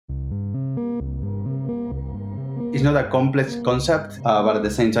it's not a complex concept, but at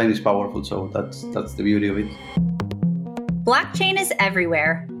the same time it's powerful. So that's the beauty of it. Blockchain is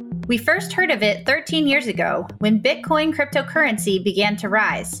everywhere. We first heard of it 13 years ago when Bitcoin cryptocurrency began to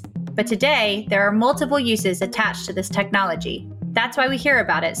rise. But today, there are multiple uses attached to this technology. That's why we hear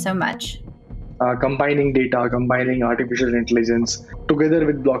about it so much. Combining data, combining artificial intelligence together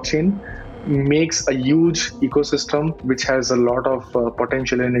with blockchain makes a huge ecosystem which has a lot of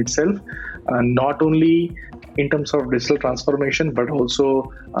potential in itself, not only in terms of digital transformation, but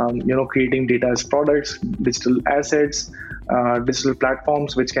also creating data as products, digital assets, digital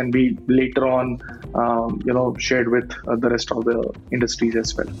platforms which can be later on shared with the rest of the industries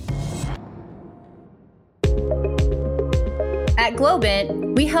as well. At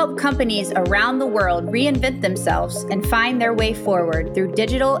Globant, we help companies around the world reinvent themselves and find their way forward through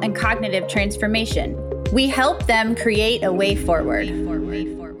digital and cognitive transformation. We help them create a way forward.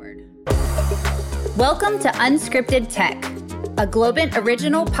 Welcome to Unscripted Tech, a Globant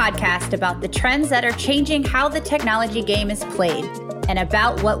original podcast about the trends that are changing how the technology game is played and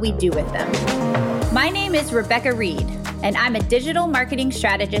about what we do with them. My name is Rebecca Reed, and I'm a digital marketing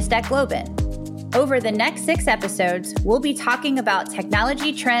strategist at Globant. Over the next 6 episodes, we'll be talking about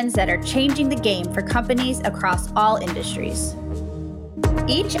technology trends that are changing the game for companies across all industries.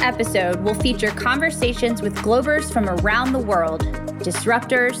 Each episode will feature conversations with Globers from around the world,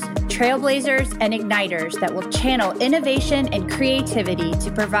 disruptors, trailblazers, and igniters that will channel innovation and creativity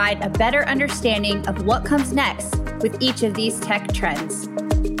to provide a better understanding of what comes next with each of these tech trends.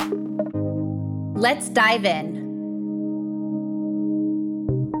 Let's dive in.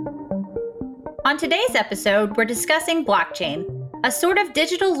 On today's episode, we're discussing blockchain, a sort of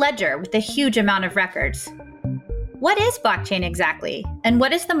digital ledger with a huge amount of records. What is blockchain exactly? And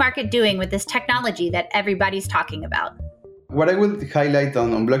what is the market doing with this technology that everybody's talking about? What I would highlight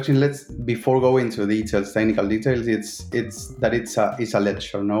on blockchain, before going into technical details, it's a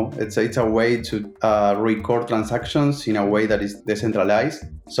ledger, no? It's a way to record transactions in a way that is decentralized.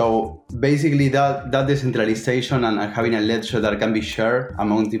 So basically that decentralization and having a ledger that can be shared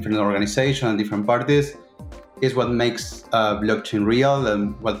among different organizations and different parties is what makes blockchain real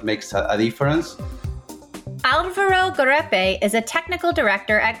and what makes a difference. Alvaro Gareppe is a technical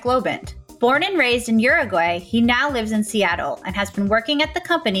director at Globant. Born and raised in Uruguay, he now lives in Seattle and has been working at the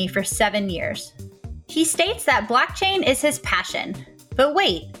company for 7 years. He states that blockchain is his passion. But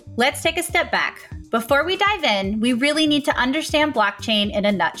wait, let's take a step back. Before we dive in, we really need to understand blockchain in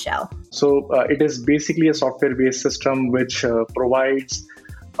a nutshell. So it is basically a software-based system which provides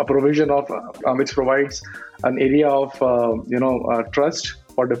an area of trust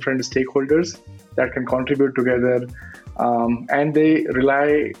for different stakeholders that can contribute together. And they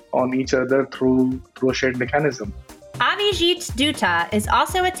rely on each other through a shared mechanism. Avijeet Dutta is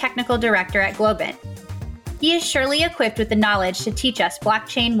also a technical director at Globant. He is surely equipped with the knowledge to teach us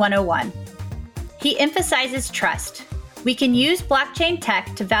Blockchain 101. He emphasizes trust. We can use blockchain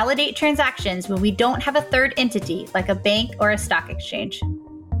tech to validate transactions when we don't have a third entity like a bank or a stock exchange.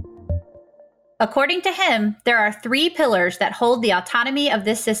 According to him, there are 3 pillars that hold the autonomy of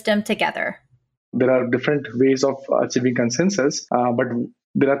this system together. There are different ways of achieving consensus, but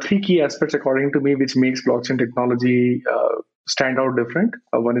there are 3 key aspects, according to me, which makes blockchain technology stand out different.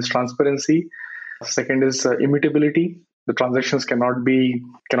 One is transparency. Second is immutability. The transactions cannot be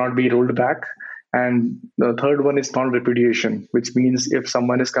rolled back. And the third one is non-repudiation, which means if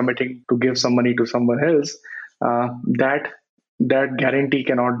someone is committing to give some money to someone else, that guarantee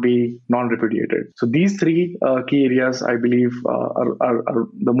cannot be non-repudiated. So these 3 key areas, I believe, are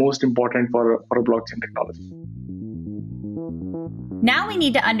the most important for a blockchain technology. Now we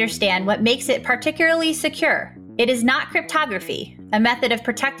need to understand what makes it particularly secure. It is not cryptography, a method of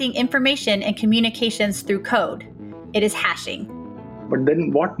protecting information and communications through code. It is hashing. But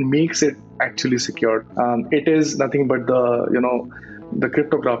then what makes it actually secure? It is nothing but the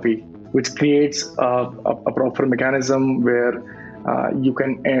cryptography, which creates a proper mechanism where you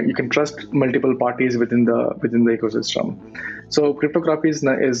can trust multiple parties within the ecosystem. So cryptography is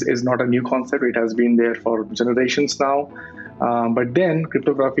not a new concept. It has been there for generations now. But then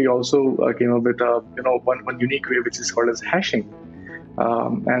cryptography also came up with one unique way, which is called as hashing.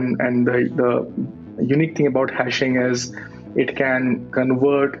 And the unique thing about hashing is it can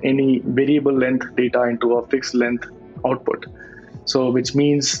convert any variable length data into a fixed length output. So which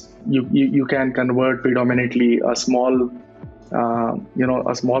means you can convert predominantly a small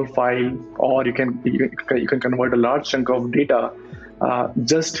file, or you can convert a large chunk of data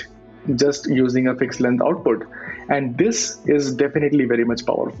just using a fixed length output. And this is definitely very much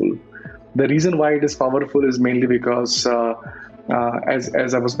powerful. The reason why it is powerful is mainly because,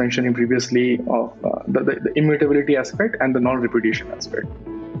 as I was mentioning previously, of the immutability aspect and the non-repudiation aspect.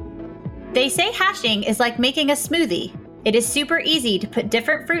 They say hashing is like making a smoothie. It is super easy to put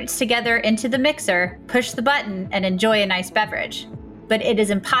different fruits together into the mixer, push the button, and enjoy a nice beverage. But it is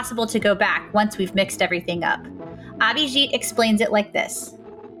impossible to go back once we've mixed everything up. Avijeet explains it like this.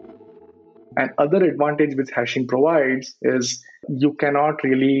 And other advantage which hashing provides is you cannot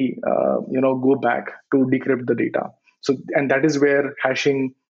really, go back to decrypt the data. So, and that is where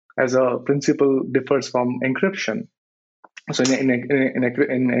hashing as a principle differs from encryption. So in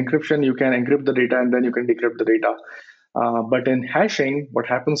encryption, you can encrypt the data and then you can decrypt the data. But in hashing, what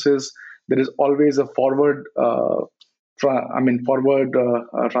happens is there is always a forward transaction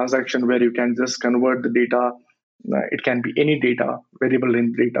where you can just convert the data. It can be any data, variable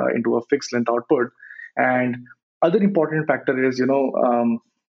length data, into a fixed length output. And other important factor is, the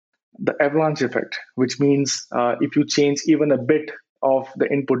avalanche effect, which means if you change even a bit of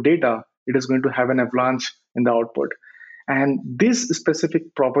the input data, it is going to have an avalanche in the output. And this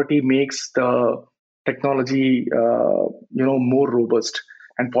specific property makes the technology, more robust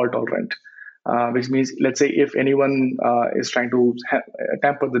and fault tolerant. Which means, let's say, if anyone is trying to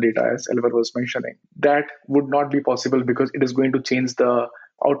tamper the data, as Alvaro was mentioning, that would not be possible because it is going to change the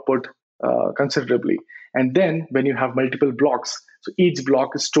output considerably. And then when you have multiple blocks, so each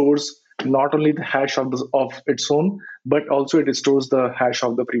block stores not only the hash of its own, but also it stores the hash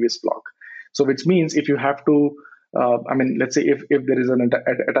of the previous block. So which means if you have to, let's say if there is an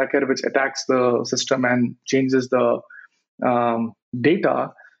attacker which attacks the system and changes the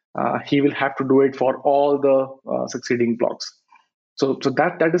data, he will have to do it for all the succeeding blocks. So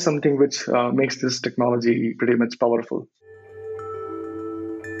that is something which makes this technology pretty much powerful.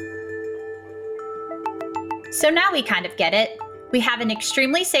 So now we kind of get it. We have an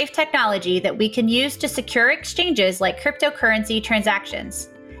extremely safe technology that we can use to secure exchanges like cryptocurrency transactions.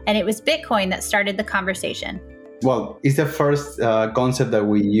 And it was Bitcoin that started the conversation. Well, it's the first concept that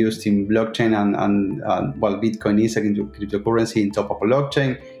we used in blockchain, and Bitcoin is a cryptocurrency in top of a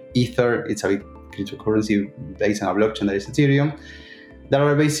blockchain. Ether, it's a cryptocurrency based on a blockchain that is Ethereum. That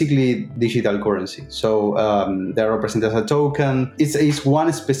are basically digital currency. So they're represented as a token. It's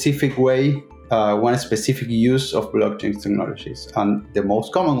one specific way, one specific use of blockchain technologies, and the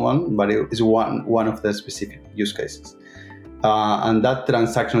most common one, but it is one of the specific use cases. And that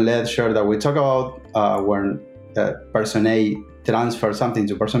transaction ledger that we talk about, when person A transfers something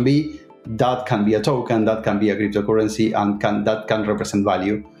to person B, that can be a token, that can be a cryptocurrency, and that can represent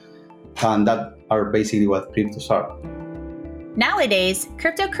value. And that are basically what cryptos are. Nowadays,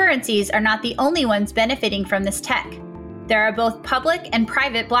 cryptocurrencies are not the only ones benefiting from this tech. There are both public and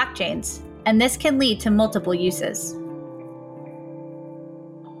private blockchains, and this can lead to multiple uses.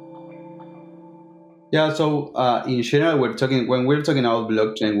 Yeah, so in general, when we're talking about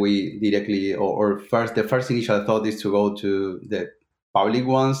blockchain, we directly, the first initial thought is to go to the public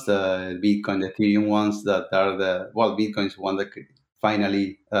ones, the Bitcoin, the Ethereum ones that are Bitcoin is one that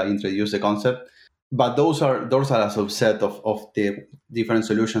finally introduced the concept. But those are a subset of the different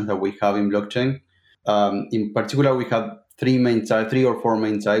solutions that we have in blockchain. In particular, we have three or four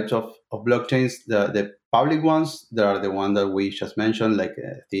main types of blockchains. The public ones, they are the one that we just mentioned, like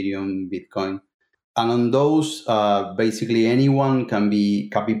Ethereum, Bitcoin. And on those, basically anyone can be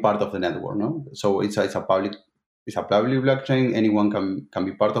part of the network. No, so it's a public blockchain. Anyone can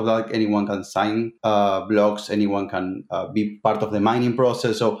be part of that. Anyone can sign blocks. Anyone can be part of the mining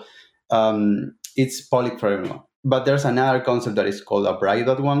process. So it's public for everyone. But there's another concept that is called a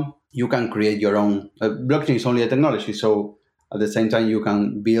private one. You can create your own. Blockchain is only a technology. So at the same time, you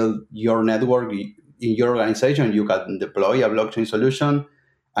can build your network in your organization. You can deploy a blockchain solution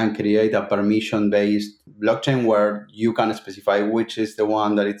and create a permission-based blockchain where you can specify which is the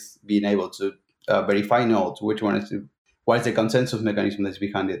one that it's being able to verify nodes, what is the consensus mechanism that's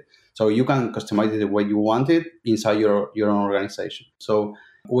behind it. So you can customize it the way you want it inside your own organization. So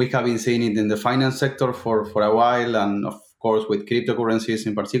we have been seeing it in the finance sector for a while, and of course with cryptocurrencies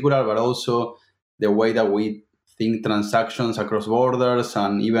in particular, but also the way that we think transactions across borders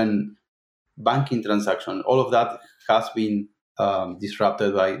and even banking transactions. All of that has been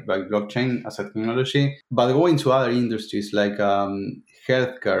disrupted by blockchain as a technology. But going to other industries like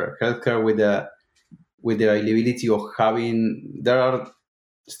healthcare with the availability of there are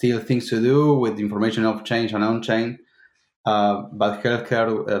still things to do with information off-chain and on-chain. But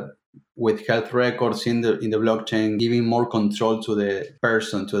healthcare with health records in the blockchain, giving more control to the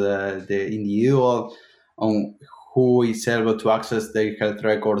person, to the individual, on who is able to access their health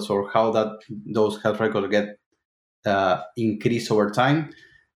records or how those health records get increase over time.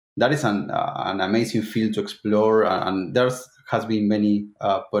 that is an amazing field to explore, and there's has been many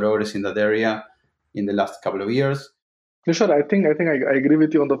progress in that area in the last couple of years. Yeah, sure. I agree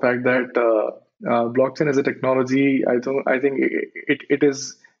with you on the fact that blockchain as a technology. I think it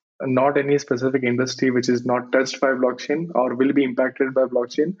is not any specific industry which is not touched by blockchain or will be impacted by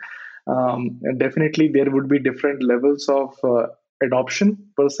blockchain. And definitely, there would be different levels of adoption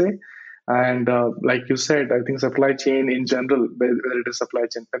per se. And like you said, I think supply chain in general, whether it is supply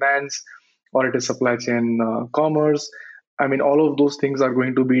chain finance or it is supply chain commerce, I mean, all of those things are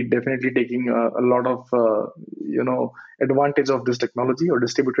going to be definitely taking a lot of advantage of this technology or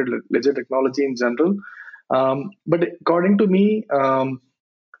distributed ledger technology in general. But according to me,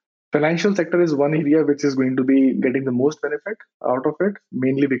 financial sector is one area which is going to be getting the most benefit out of it,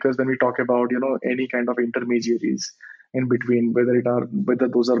 mainly because when we talk about any kind of intermediaries in between, whether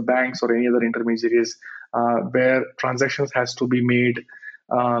those are banks or any other intermediaries, where transactions has to be made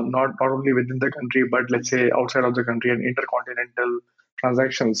not only within the country but let's say outside of the country and intercontinental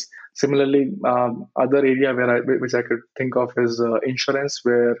transactions. Similarly, other area which I could think of is insurance,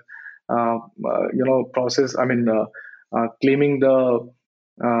 where process. I mean, claiming the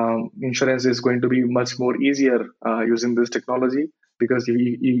insurance is going to be much more easier using this technology because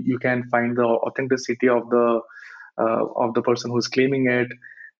you can find the authenticity of the person who's claiming it,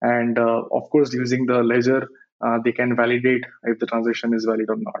 and of course using the ledger they can validate if the transaction is valid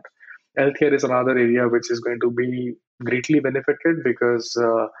or not. Healthcare is another area which is going to be greatly benefited because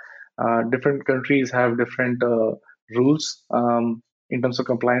different countries have different rules in terms of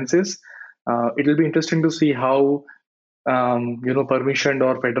compliances. It will be interesting to see how permissioned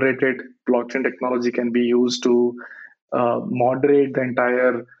or federated blockchain technology can be used to moderate the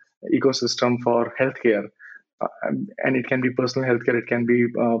entire ecosystem for healthcare. And it can be personal healthcare, it can be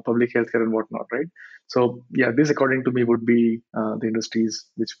public healthcare and whatnot, right? So yeah, this according to me would be the industries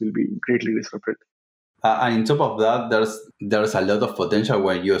which will be greatly disrupted. And on top of that, there's a lot of potential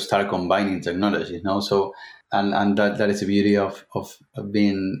when you start combining technologies. So and that is the beauty of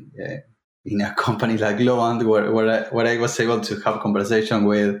being in a company like Globant, where I was able to have conversation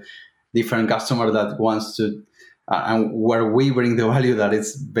with different customers that wants to, and where we bring the value that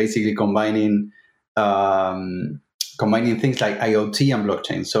it's basically combining things like IoT and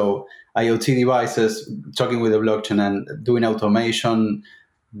blockchain. So IoT devices talking with the blockchain and doing automation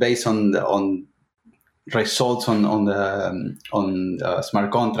based on results on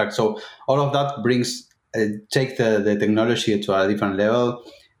smart contracts. So all of that brings take the technology to a different level,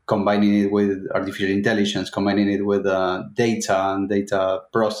 combining it with artificial intelligence, combining it with data and data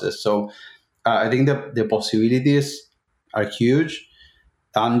process. So I think the possibilities are huge,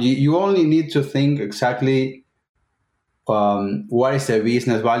 and you only need to think exactly what is the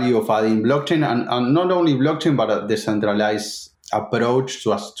business value of adding blockchain, and not only blockchain but a decentralized approach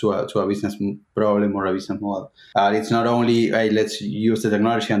to a business problem or a business model. It's not only hey, let's use the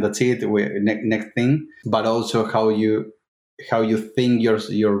technology and that's it, next thing, but also how you think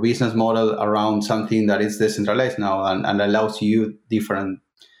your business model around something that is decentralized now and allows you different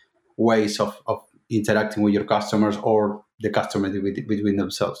ways of interacting with your customers or the customers between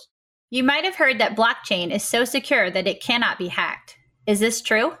themselves. You might have heard that blockchain is so secure that it cannot be hacked. Is this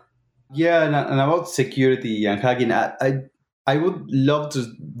true? Yeah, and about security and hacking, I would love to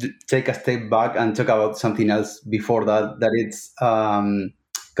take a step back and talk about something else before that. That it's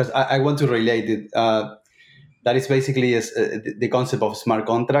because I want to relate it. That is basically the concept of smart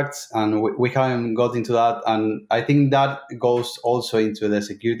contracts, and we haven't got into that. And I think that goes also into the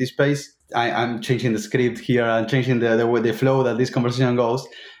security space. I'm changing the script here and changing the flow that this conversation goes,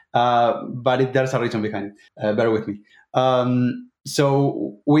 but there's a reason behind it. Bear with me.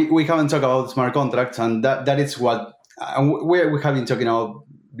 So we haven't talked about smart contracts, and that is what we have been talking about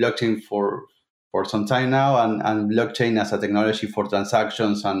blockchain for some time now, and blockchain as a technology for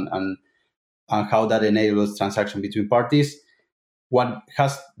transactions and how that enables transaction between parties. What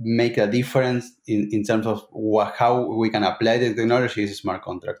has make a difference in terms of how we can apply the technology is smart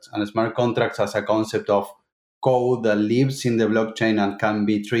contracts. And smart contracts as a concept of code that lives in the blockchain and can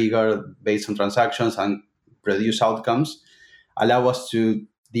be triggered based on transactions and produce outcomes, allow us to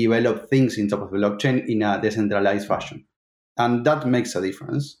develop things in top of the blockchain in a decentralized fashion. And that makes a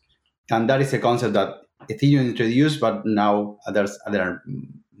difference. And that is a concept that Ethereum introduced, but now there are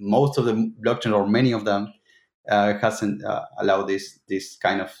most of the blockchain or many of them hasn't allowed this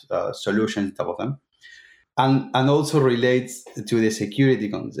kind of solution on top of them. And also relates to the security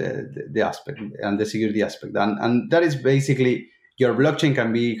the aspect and the security aspect. And that is basically your blockchain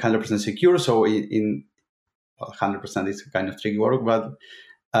can be 100% secure. So in 100% is a kind of tricky word, but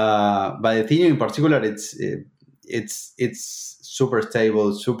Ethereum in particular, it's super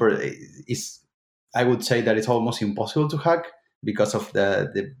stable, I would say that it's almost impossible to hack because of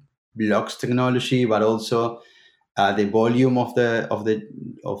the blocks technology, but also the volume of the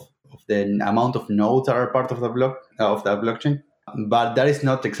amount of nodes that are part of the blockchain. But that is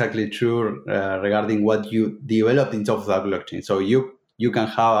not exactly true regarding what you developed in top of that blockchain. So you can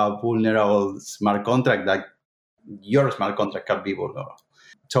have a vulnerable smart contract that your smart contract can be vulnerable.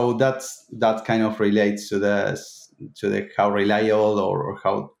 So that kind of relates to the how reliable or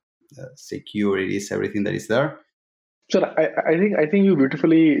how secure it is, everything that is there. So I think you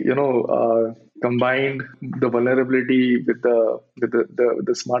beautifully combined the vulnerability with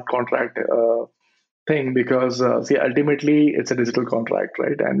the smart contract thing, because see, ultimately it's a digital contract,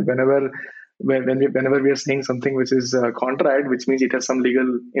 right? And whenever we are saying something which is a contract, which means it has some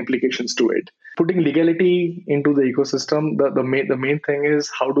legal implications to it. Putting legality into the ecosystem, the main thing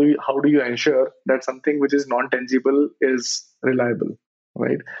is how do you ensure that something which is non-tangible is reliable,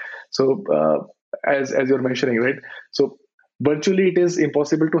 right? So as you're mentioning, right? So virtually it is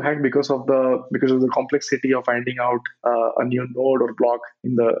impossible to hack because of the complexity of finding out a new node or block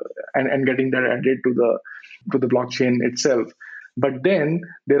in the and getting that added to the blockchain itself. But then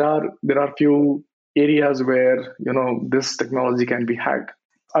there are few areas where this technology can be hacked.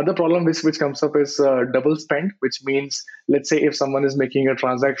 Other problem which comes up is double spend, which means, let's say if someone is making a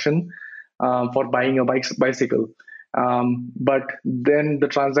transaction for buying a bicycle, but then the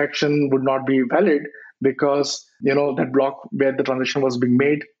transaction would not be valid because that block where the transaction was being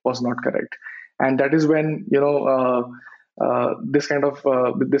made was not correct, and that is when this kind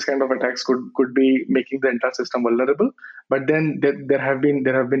of attacks could be making the entire system vulnerable. But then there have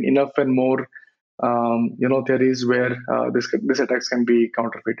been enough and more theories where this attacks can be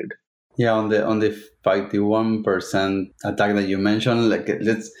counterfeited. Yeah, on the 51% attack that you mentioned, like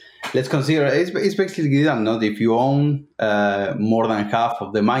let's consider it's basically that. Not if you own more than half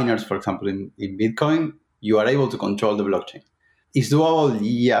of the miners, for example, in Bitcoin, you are able to control the blockchain. Is doable?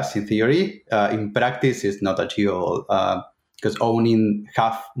 Yes, in theory. In practice, it's not achievable because owning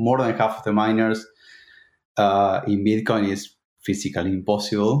more than half of the miners in Bitcoin is physically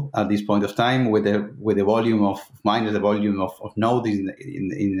impossible at this point of time with the volume of miners, the volume of nodes in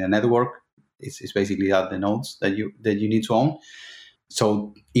the network. It's basically that the nodes that you need to own.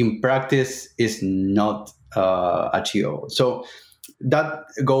 So in practice, it's not achievable. So that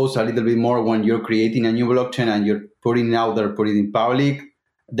goes a little bit more when you're creating a new blockchain and you're putting it out there, putting it in public.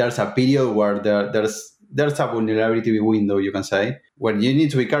 There's a period where there's a vulnerability window, you can say, where you need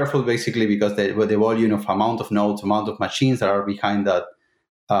to be careful, basically, because the volume of amount of nodes, amount of machines that are behind that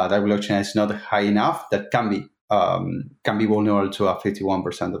blockchain is not high enough that can be vulnerable to a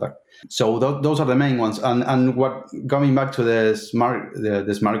 51% attack. So those are the main ones. And what coming back to the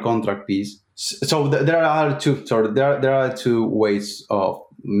smart contract piece. So there are two ways of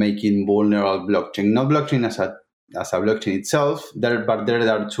making vulnerable blockchain. Not blockchain as a blockchain itself, but there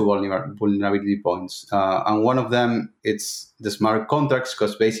are two vulnerability points. And one of them, it's the smart contracts,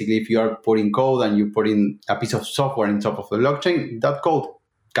 because basically if you are putting code and you put in a piece of software on top of the blockchain, that code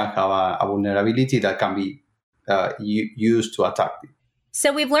can have a vulnerability that can be used to attack it.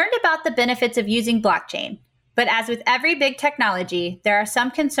 So we've learned about the benefits of using blockchain, but as with every big technology, there are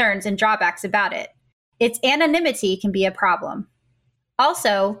some concerns and drawbacks about it. Its anonymity can be a problem.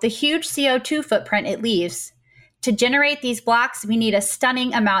 Also, the huge CO2 footprint it leaves. To generate these blocks, we need a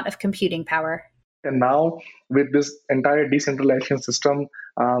stunning amount of computing power. And now, with this entire decentralization system,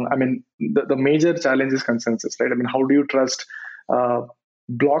 the major challenge is consensus, right? I mean, how do you trust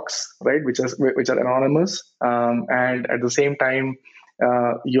blocks, right, which are anonymous, and at the same time,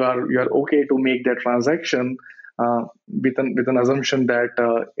 you are okay to make that transaction with an assumption that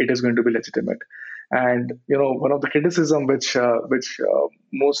it is going to be legitimate. And one of the criticism which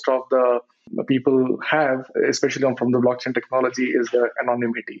most of the people have, especially from the blockchain technology, is the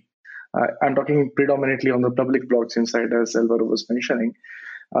anonymity. I'm talking predominantly on the public blockchain side, as Alvaro was mentioning.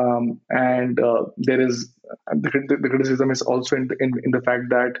 And there is the criticism is also in the fact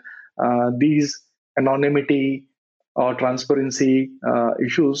that these anonymity or transparency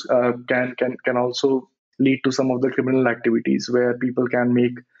issues can also lead to some of the criminal activities where people can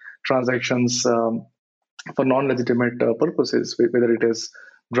make transactions for non-legitimate purposes, whether it is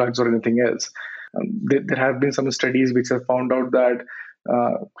drugs or anything else. There have been some studies which have found out that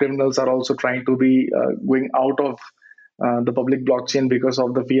criminals are also trying to be going out of the public blockchain because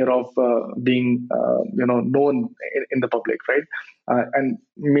of the fear of being known in the public, right? And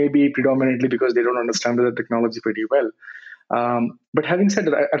maybe predominantly because they don't understand the technology pretty well. But having said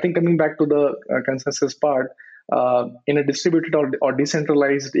that, I think coming back to the consensus part, in a distributed or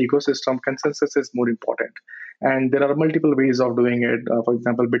decentralized ecosystem, consensus is more important. And there are multiple ways of doing it. For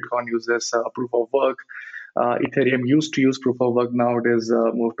example, Bitcoin uses proof of work. Ethereum used to use proof of work. Now it is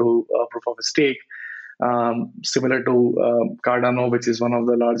moved to proof of stake, similar to Cardano, which is one of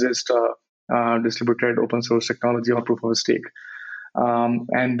the largest distributed open source technology or proof of stake.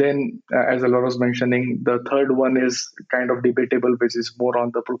 And then, as Alvaro was mentioning, the third one is kind of debatable, which is more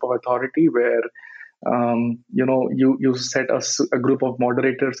on the proof of authority, where you set a group of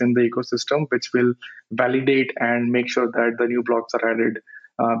moderators in the ecosystem which will validate and make sure that the new blocks are added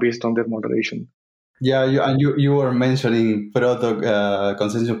based on their moderation. Yeah, you were mentioning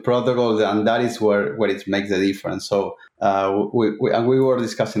consensus protocols, and that is where it makes the difference. So we were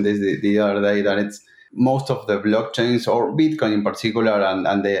discussing this the other day, that it's most of the blockchains, or Bitcoin in particular,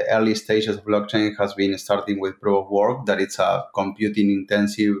 and the early stages of blockchain has been starting with proof of work, that it's a computing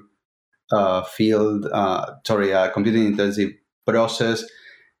intensive computing intensive process,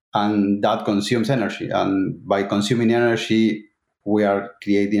 and that consumes energy. And by consuming energy, we are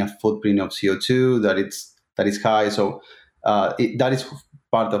creating a footprint of CO2 that is high. So that is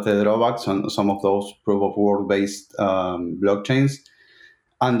part of the drawbacks on some of those proof of work based blockchains.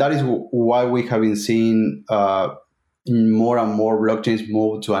 And that is why we have been seeing more and more blockchains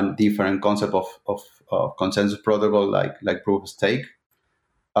move to a different concept of consensus protocol, like proof of stake.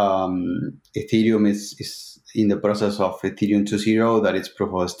 Ethereum is in the process of Ethereum 2.0, that is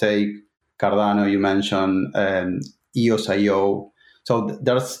proof of stake. Cardano, you mentioned, EOS.io. So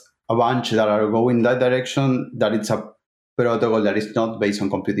there's a bunch that are going that direction, that it's a protocol that is not based on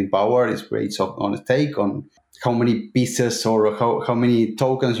computing power, it's based on stake, on how many pieces or how many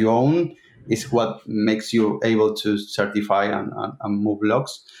tokens you own is what makes you able to certify and move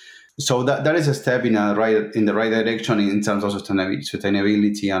blocks. So that is a step in the right direction in terms of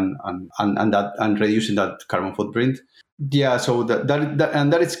sustainability and reducing that carbon footprint. Yeah, so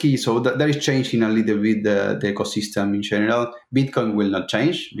that is key. So that is changing a little bit the ecosystem in general. Bitcoin will not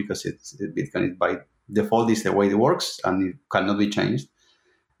change because Bitcoin is by default is the way it works and it cannot be changed.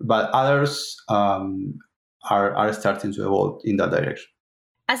 But others are starting to evolve in that direction.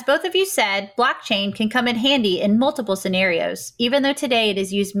 As both of you said, blockchain can come in handy in multiple scenarios, even though today it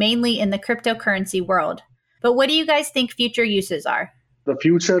is used mainly in the cryptocurrency world. But what do you guys think future uses are? The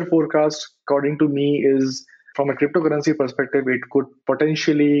future forecast, according to me, is from a cryptocurrency perspective, it could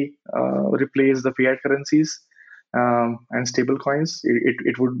potentially replace the fiat currencies and stable coins.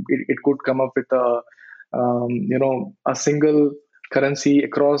 It could come up with a single currency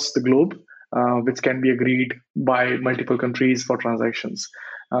across the globe, which can be agreed by multiple countries for transactions.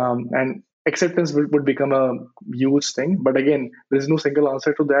 And acceptance would become a huge thing. But again, there is no single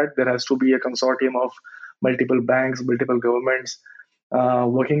answer to that. There has to be a consortium of multiple banks, multiple governments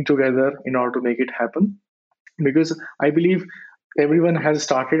working together in order to make it happen. Because I believe everyone has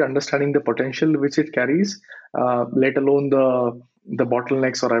started understanding the potential which it carries, let alone the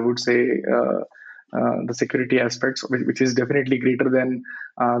bottlenecks, or I would say the security aspects, which is definitely greater than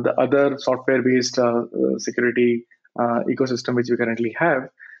the other software-based security ecosystem which we currently have.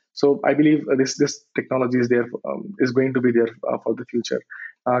 So I believe this technology is going to be there for the future.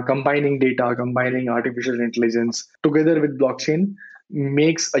 Combining data, combining artificial intelligence together with blockchain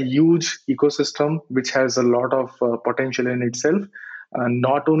makes a huge ecosystem which has a lot of potential in itself,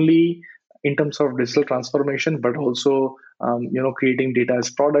 not only in terms of digital transformation, but also creating data as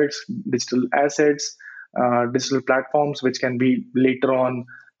products, digital assets, digital platforms which can be later on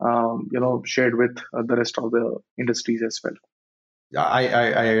shared with the rest of the industries as well. I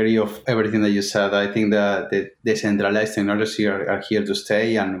agree of everything that you said. I think that the decentralized technology are here to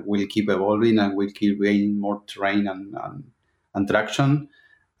stay and will keep evolving and will keep gaining more terrain and traction.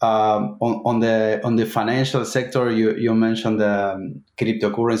 On the financial sector, you mentioned the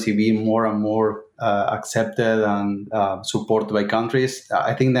cryptocurrency being more and more accepted and supported by countries.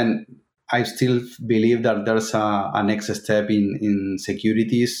 I think then I still believe that there's a next step in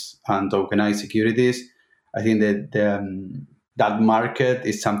securities and tokenized securities. I think that that market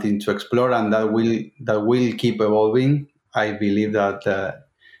is something to explore, and that will keep evolving. I believe that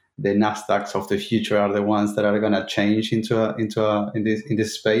the Nasdaqs of the future are the ones that are going to change in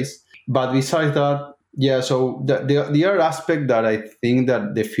this space. But besides that, yeah. So the other aspect that I think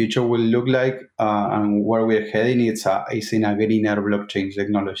that the future will look like and where we're heading is in a greener blockchain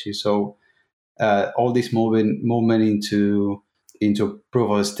technology. So all this movement into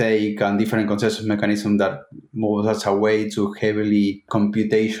proof of stake and different consensus mechanism that moves us away to heavily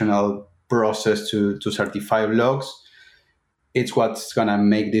computational process to certify blocks. It's what's going to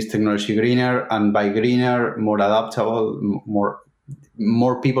make this technology greener, and by greener, more adaptable,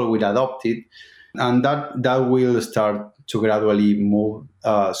 more people will adopt it. And that will start to gradually move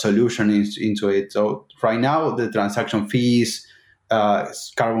solutions into it. So right now, the transaction fees,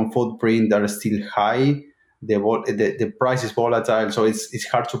 carbon footprint are still high. The price is volatile, so it's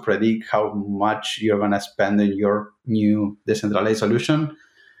hard to predict how much you're going to spend in your new decentralized solution.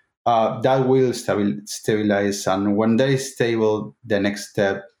 That will stabilize, and when that is stable, the next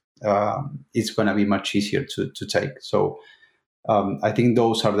step is going to be much easier to take. So I think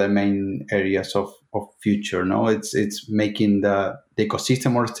those are the main areas of future. No, it's making the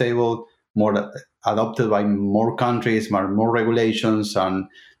ecosystem more stable, more adopted by more countries, more regulations, and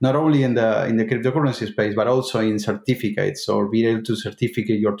not only in the cryptocurrency space, but also in certificates, or be able to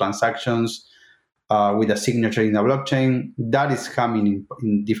certificate your transactions with a signature in the blockchain. That is coming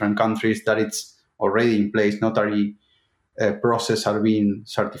in different countries. That it's already in place. Notary process are being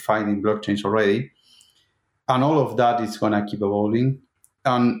certified in blockchains already. And all of that is going to keep evolving.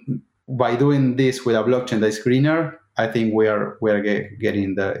 And by doing this with a blockchain that's greener, I think we are getting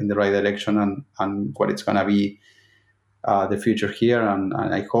in the right direction, and what it's going to be the future here. And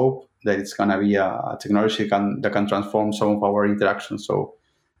I hope that it's going to be a technology that can transform some of our interactions. So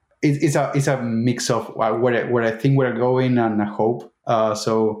it's a mix of where I think we're going and I hope.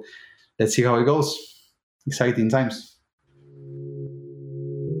 So let's see how it goes. Exciting times.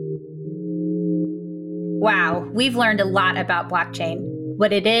 Wow, we've learned a lot about blockchain,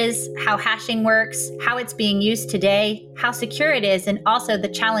 what it is, how hashing works, how it's being used today, how secure it is, and also the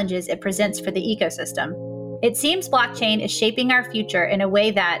challenges it presents for the ecosystem. It seems blockchain is shaping our future in a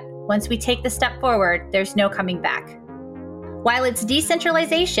way that, once we take the step forward, there's no coming back. While its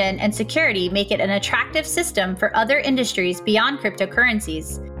decentralization and security make it an attractive system for other industries beyond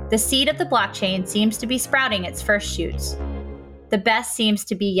cryptocurrencies, the seed of the blockchain seems to be sprouting its first shoots. The best seems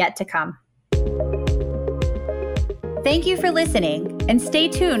to be yet to come. Thank you for listening, and stay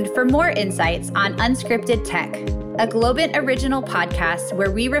tuned for more insights on Unscripted Tech, a Globant original podcast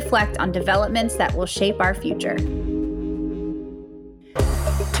where we reflect on developments that will shape our future.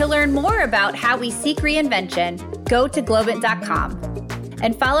 To learn more about how we seek reinvention, go to globant.com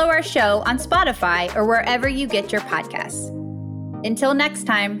and follow our show on Spotify or wherever you get your podcasts. Until next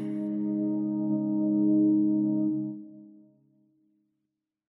time.